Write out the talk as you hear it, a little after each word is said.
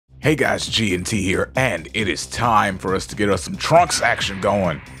Hey guys, GNT here, and it is time for us to get us some Trunks action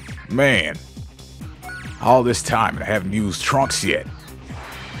going. Man, all this time and I haven't used Trunks yet.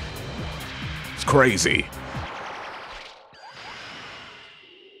 It's crazy.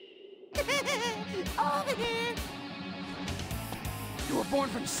 Over here. You were born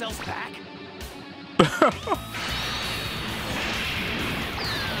from Cell's back?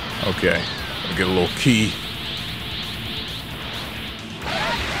 Okay, let me get a little key.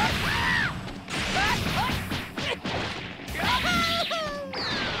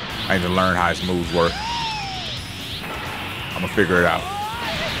 I need to learn how his moves work. I'm gonna figure it out.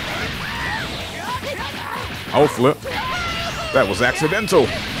 Oh, flip. That was accidental.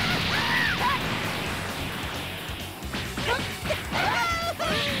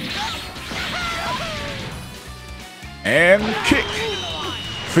 And kick.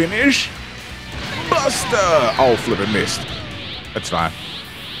 Finish. Buster. Oh, flip, it missed. That's fine.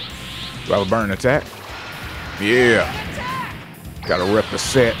 Do I have a burn attack? Yeah. Gotta rep the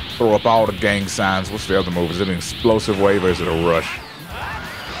set, throw up all the gang signs. What's the other move? Is it an explosive wave or is it a rush?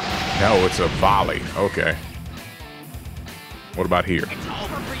 No, it's a volley. Okay. What about here?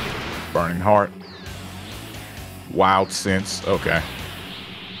 Burning Heart. Wild Sense. Okay.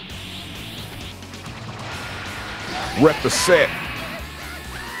 Rep the set.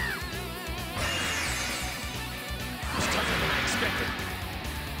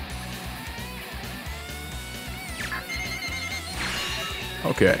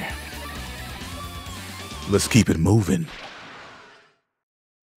 Okay. Let's keep it moving.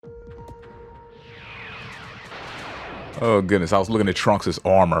 Oh goodness, I was looking at Trunks'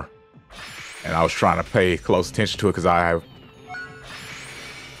 armor and I was trying to pay close attention to it because I have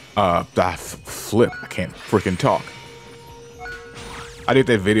flip. I can't freaking talk. I did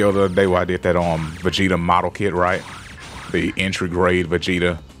that video the other day where I did that Vegeta model kit, right? The entry grade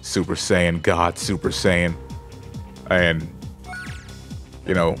Vegeta Super Saiyan, God Super Saiyan. And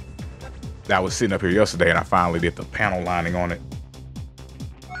you know, I was sitting up here yesterday and I finally did the panel lining on it.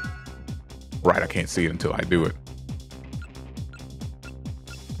 Right, I can't see it until I do it.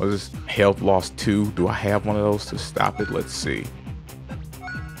 What is this? Health loss 2. Do I have one of those to stop it? Let's see.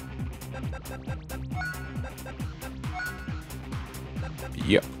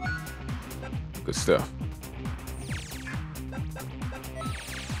 Yep. Good stuff.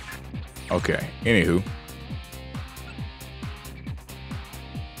 Okay, anywho.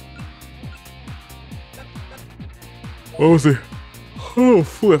 What was it? Oh,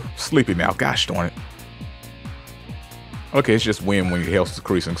 flip. Sleepy now. Gosh darn it. Okay, it's just when your health's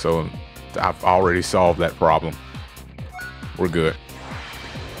decreasing, so I've already solved that problem. We're good.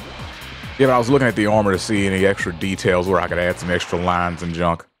 Yeah, but I was looking at the armor to see any extra details where I could add some extra lines and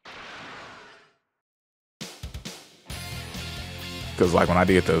junk. Because like when I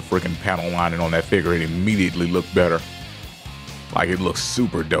did the freaking panel lining on that figure, it immediately looked better. Like it looks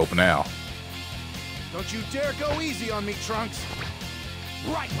super dope now. Don't you dare go easy on me, Trunks.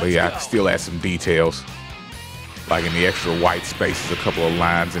 Right, But yeah, I can still add some details. Like in the extra white spaces, a couple of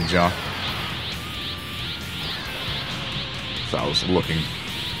lines and junk. So I was looking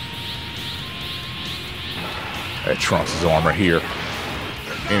at Trunks' armor here.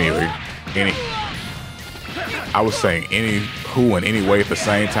 Anyway, I was saying any who in any way at the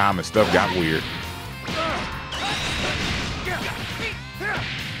same time and stuff got weird.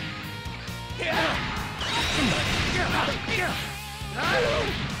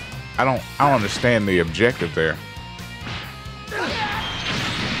 I don't understand the objective there.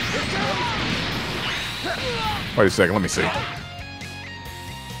 Wait a second, let me see.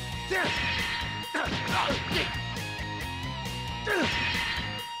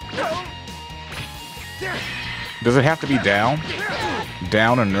 Does it have to be down?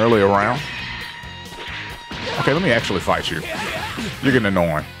 Down and early around? Okay, let me actually fight you. You're getting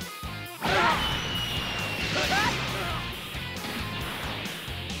annoying.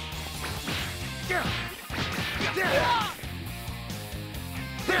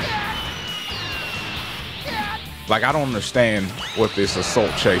 Like, I don't understand what this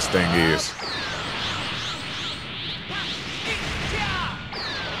assault chase thing is.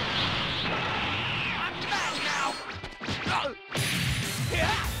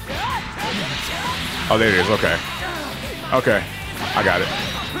 Oh, there it is. Okay. Okay. I got it.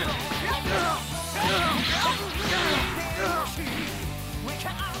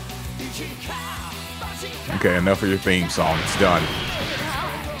 Okay, enough of your theme song. It's done.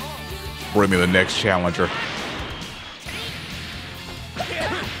 Bring me the next challenger.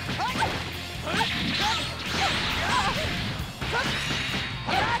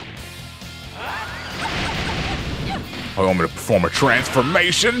 I want me to perform a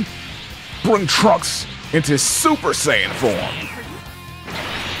transformation. Bring Trunks into his Super Saiyan form.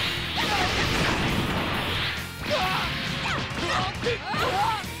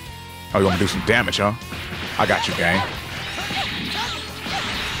 Oh, you want me to do some damage, huh? I got you, gang.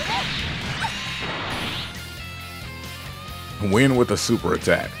 Win with a super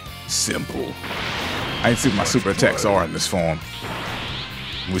attack. Simple. I didn't see what my super attacks are in this form.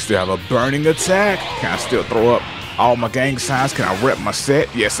 We still have a burning attack. Can I still throw up all my gang signs? Can I rep my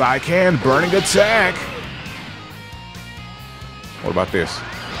set? Yes, I can. Burning attack. What about this?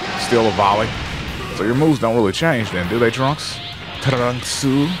 Still a volley. So your moves don't really change then, do they, Trunks?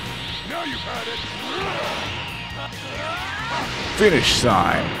 Trunksu. Now you've had it. Finish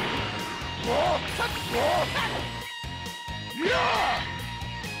sign.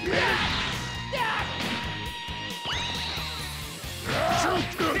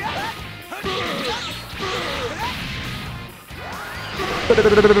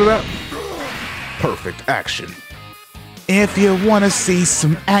 Perfect action. If you want to see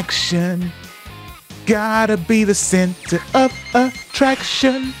some action, gotta be the center of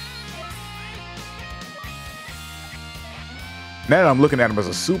attraction. Now that I'm looking at him as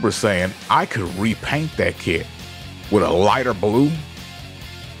a Super Saiyan, I could repaint that kit with a lighter blue.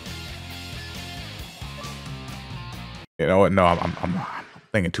 You know what? No, I'm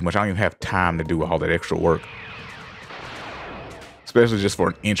thinking too much. I don't even have time to do all that extra work. Especially just for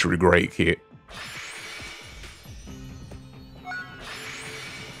an entry grade kit.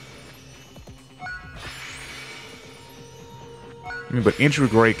 I mean, but entry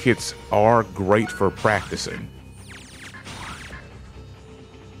grade kits are great for practicing.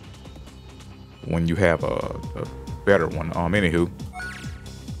 When you have a better one. Anywho,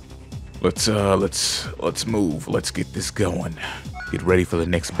 let's move. Let's get this going. Get ready for the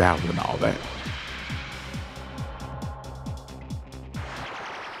next battle and all that.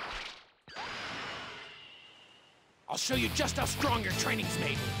 I'll show you just how strong your training's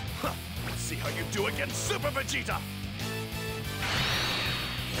made. Huh. Let's see how you do against Super Vegeta.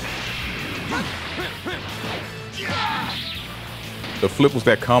 The flip was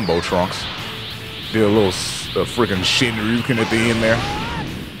that combo, Trunks. Did a little freaking Shinryuken at the end there.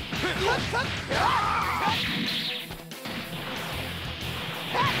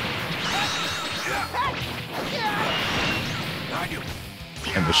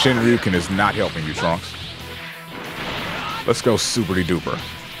 And the Shinryuken is not helping you, Trunks. Let's go super duper.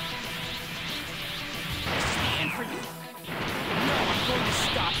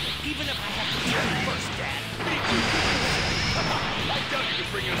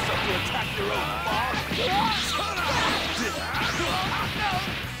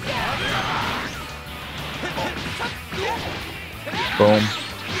 Boom,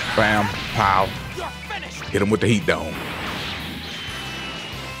 bam, pow. Hit him with the heat dome.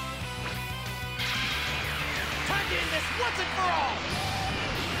 Time to end this once and for all.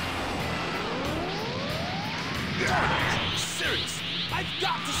 Serious, I've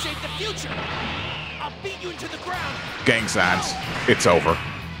got to save the future. I'll beat you into the ground. Gang signs. It's over.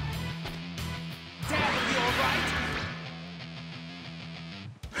 Dad, are you all right?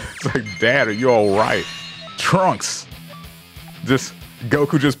 It's like, Dad, are you all right? Trunks. Just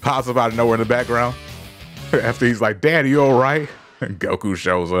Goku just pops up out of nowhere in the background. After he's like, Dad, are you all right? And Goku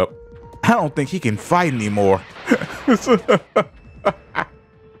shows up. I don't think he can fight anymore.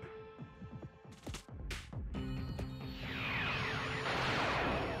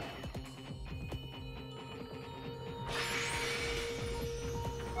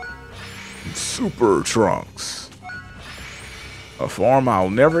 Super Trunks. A form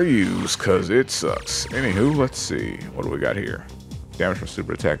I'll never use because it sucks. Anywho, let's see. What do we got here? Damage from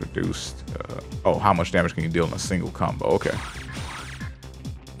super attack reduced. Oh, how much damage can you deal in a single combo? Okay.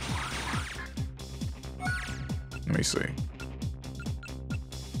 Let me see.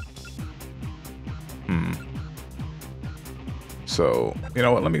 So, you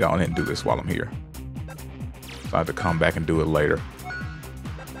know what? Let me go ahead and do this while I'm here. I have to come back and do it later.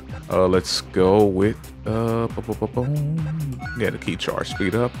 Let's go with yeah, the key charge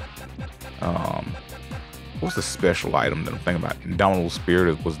speed up. What's the special item that I'm thinking about? Indomitable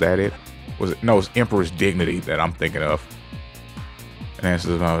Spirit, was that it? Was it? No, it's Emperor's Dignity that I'm thinking of.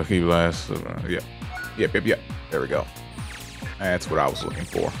 Enhances my key blast. Yep. There we go. That's what I was looking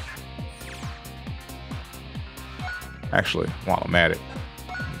for. Actually, while I'm at it,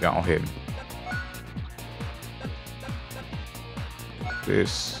 go ahead and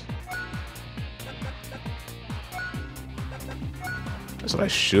this. That's what I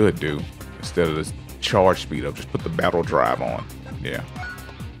should do instead of this charge speed up. Just put the battle drive on. Yeah.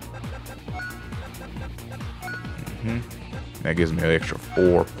 That gives me an extra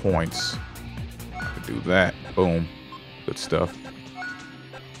 4 points. I can do that. Boom. Good stuff.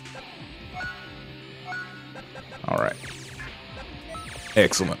 All right.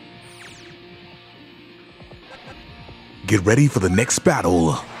 Excellent. Get ready for the next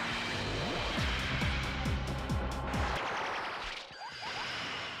battle.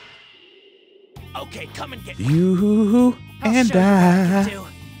 Okay, come and get You I'll and show you what I I. can do.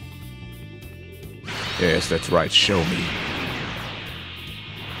 Yes, that's right. Show me.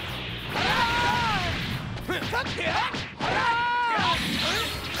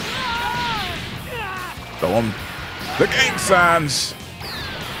 Throw him. The gang signs.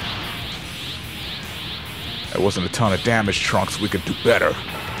 That wasn't a ton of damage, Trunks. We could do better.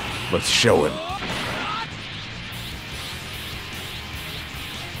 Let's show him.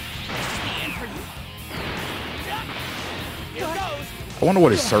 I wonder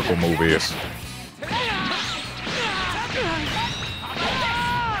what his circle move is.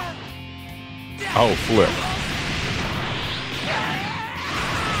 Oh, flip.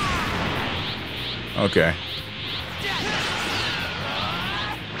 Okay.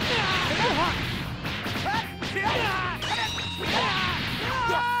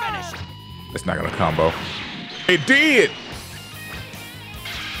 It's not gonna combo. It did!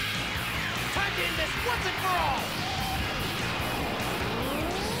 Time to end this once and for all.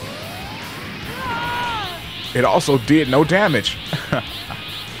 It also did no damage.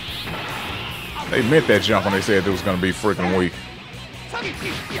 They meant that jump when they said it was gonna be freaking weak.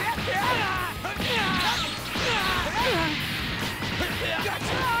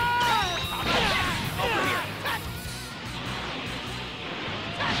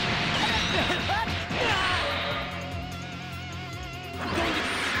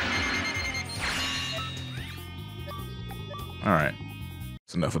 All right,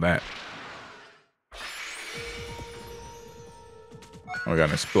 that's enough of that. We got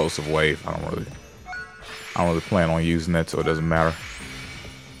an explosive wave. I don't really plan on using that, so it doesn't matter.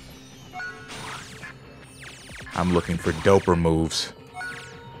 I'm looking for doper moves.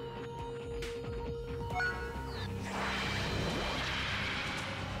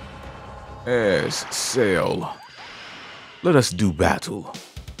 Yes, sail. Let us do battle.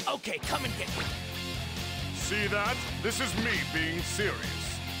 Okay, come and get me. See that? This is me being serious.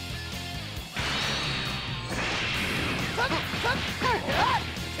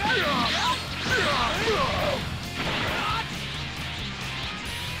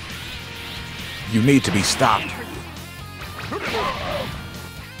 You need to be stopped.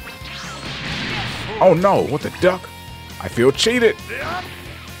 Oh no, what the duck? I feel cheated.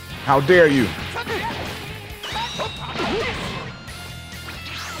 How dare you?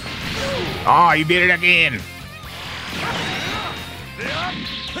 Oh, you did it again.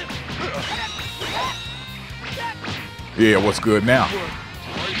 Yeah, what's good now?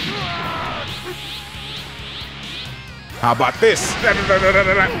 How about this?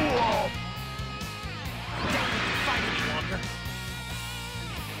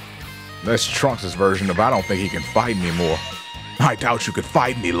 That's Trunks' version of I don't think he can fight anymore. I doubt you could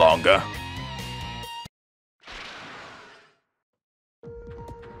fight any longer.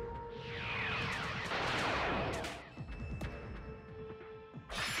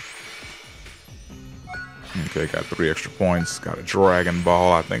 Okay, got 3 extra points. Got a Dragon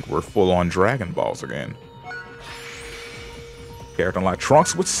Ball. I think we're full on Dragon Balls again. Character like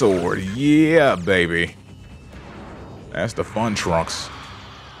Trunks with sword. Yeah, baby. That's the fun Trunks.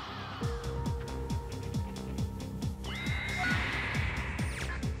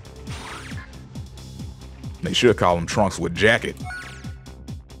 They should call him Trunks with jacket.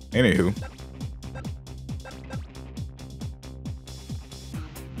 Anywho.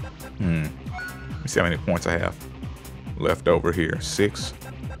 Let me see how many points I have left over here. 6.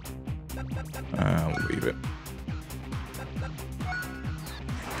 I'll leave it.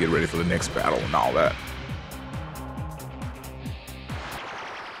 Get ready for the next battle and all that.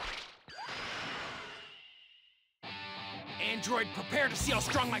 Android, prepare to see how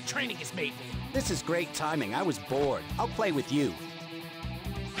strong my training has made me. This is great timing. I was bored. I'll play with you.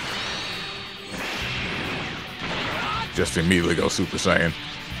 Just immediately go Super Saiyan.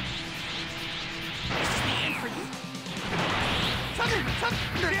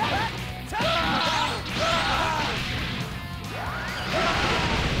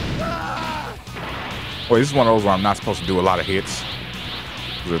 Well, this is one of those where I'm not supposed to do a lot of hits.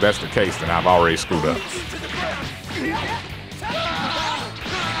 Because if that's the case, then I've already screwed up.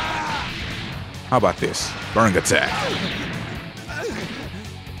 How about this? Burning attack.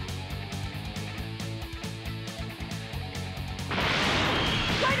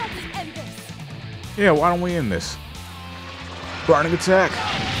 Yeah, why don't we end this? Burning attack.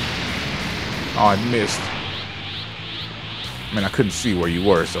 Oh, I missed. I mean, I couldn't see where you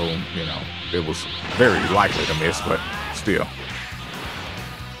were, so, you know, it was very likely to miss, but still.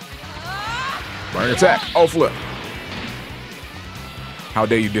 Burning attack. Oh, flip. How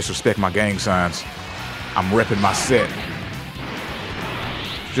dare you disrespect my gang signs? I'm repping my set.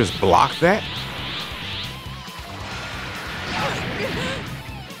 Just block that?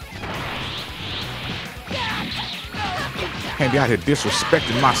 Can't be out here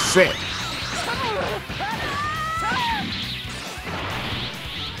disrespecting my set.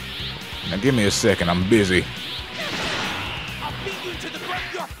 Now give me a second, I'm busy. I'll beat you to the ground.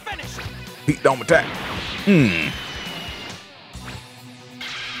 You're finished. Heat dome attack. Time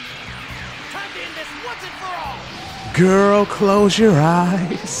to end this once and for all. Girl, close your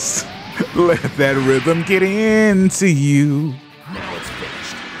eyes. Let that rhythm get into you. Now it's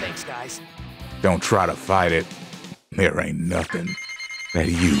finished. Thanks, guys. Don't try to fight it. There ain't nothing that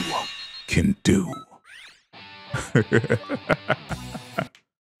you can do.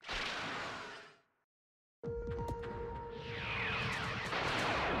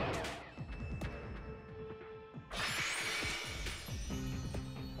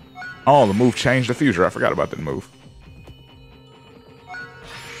 Oh, the move changed the future. I forgot about that move.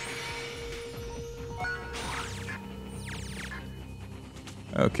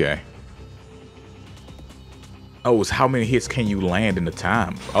 Okay. Oh, it's how many hits can you land in the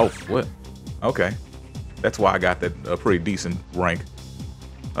time? Oh, what? Okay. That's why I got that pretty decent rank.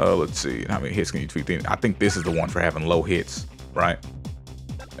 Let's see. How many hits can you tweak in? I think this is the one for having low hits, right?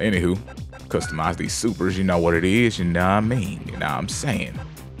 Anywho, customize these supers. You know what it is. You know what I mean. You know what I'm saying.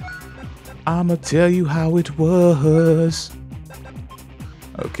 I'ma tell you how it was.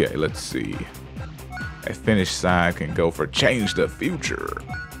 Okay, let's see. That finish sign can go for change the future.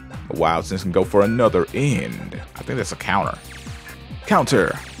 A wild sense can go for another end. I think that's a counter.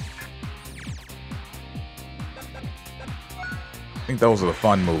 Counter. I think those are the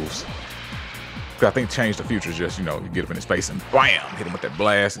fun moves. I think change the future is just, you know, you get him in his face and bam, hit him with that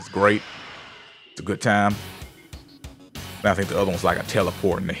blast. It's great. It's a good time. And I think the other one's like a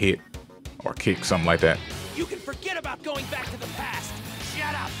teleport and a hit or kick, something like that. You can forget about going back to the past.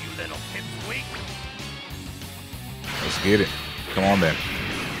 Shut up, you little pipsqueak. Let's get it. Come on then.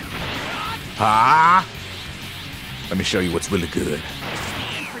 Ah! Let me show you what's really good.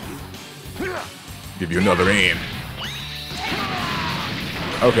 Give you another end.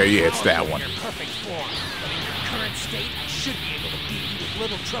 Okay, yeah, it's that one. Perfect form. But in your current state, I should be able to beat you with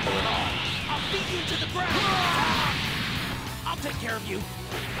little trouble at all. I'll beat you to the ground. I'll take care of you.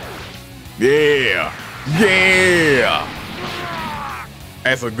 Yeah! Yeah!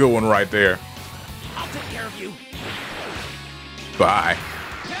 That's a good one right there. I'll take care of you. Bye.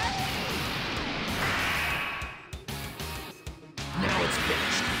 Now it's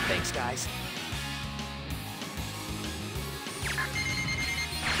finished. Thanks, guys.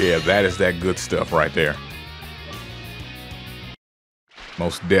 Yeah, that is that good stuff right there.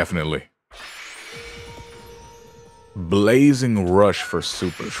 Most definitely. Blazing Rush for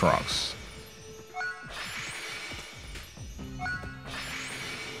Super Trunks.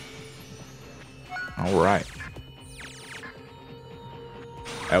 All right.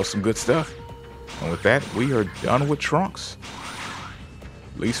 That was some good stuff. And with that, we are done with Trunks.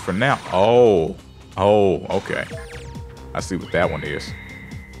 At least for now. Oh, okay. I see what that one is.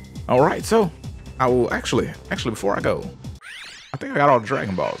 All right, so I will actually before I go, I think I got all the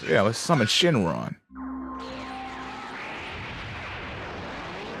Dragon Balls. Yeah, let's summon Shenron.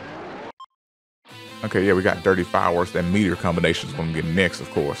 Okay, yeah, we got Dirty Fireworks. That meteor combination is going to get next, of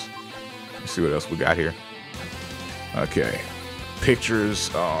course. Let's see what else we got here. Okay, pictures,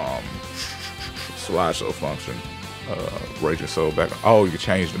 slideshow function, Raging Soul back. Oh, you can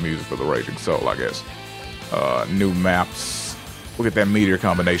change the music for the Raging Soul, I guess. New maps. Look at that meteor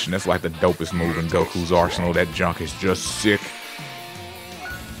combination. That's like the dopest move in Goku's arsenal. That junk is just sick.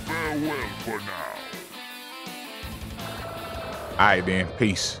 Farewell for now. All right, then.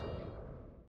 Peace.